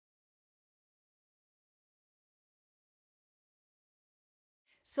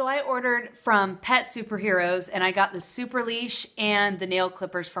So I ordered from Pet Superheroes and I got the Super Leash and the nail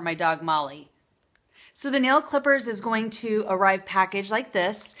clippers for my dog Molly. So the nail clippers is going to arrive packaged like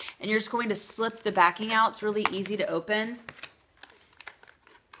this, and you're just going to slip the backing out. It's really easy to open.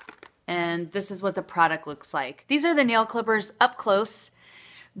 And this is what the product looks like. These are the nail clippers up close.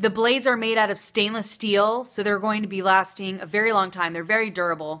 The blades are made out of stainless steel, so they're going to be lasting a very long time. They're very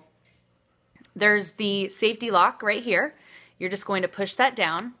durable. There's the safety lock right here. You're just going to push that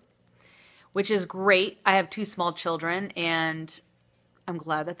down, which is great. I have 2 small children, and I'm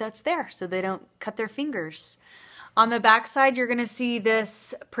glad that that's there so they don't cut their fingers. On the back side, you're going to see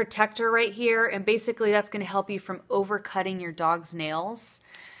this protector right here, and basically that's going to help you from overcutting your dog's nails.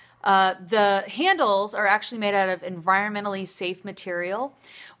 The handles are actually made out of environmentally safe material,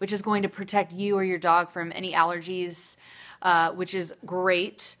 which is going to protect you or your dog from any allergies, which is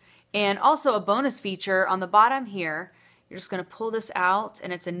great. And also a bonus feature on the bottom here, you're just going to pull this out,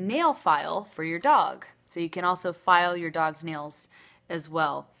 and it's a nail file for your dog. So you can also file your dog's nails as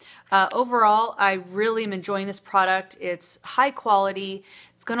well. Overall, I really am enjoying this product. It's high quality,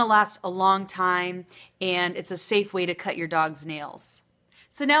 it's going to last a long time, and it's a safe way to cut your dog's nails.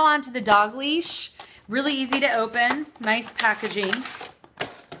 So now on to the dog leash. Really easy to open, nice packaging.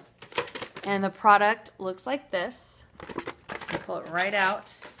 And the product looks like this. Pull it right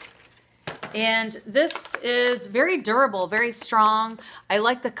out. And this is very durable, very strong. I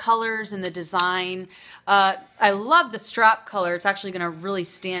like the colors and the design. I love the strap color. It's actually going to really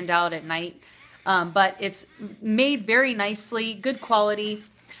stand out at night. But it's made very nicely, good quality.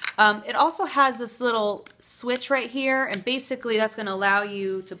 It also has this little switch right here, and basically that's going to allow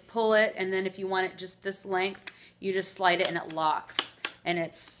you to pull it, and then if you want it just this length, you just slide it and it locks. And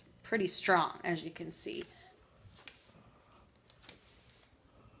it's pretty strong, as you can see.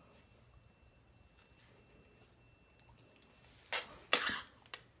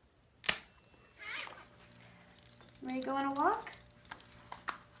 Are you going to walk?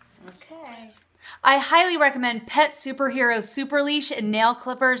 Okay. I highly recommend Pet Superheroes Super Leash and nail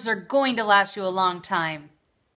clippers. They're going to last you a long time.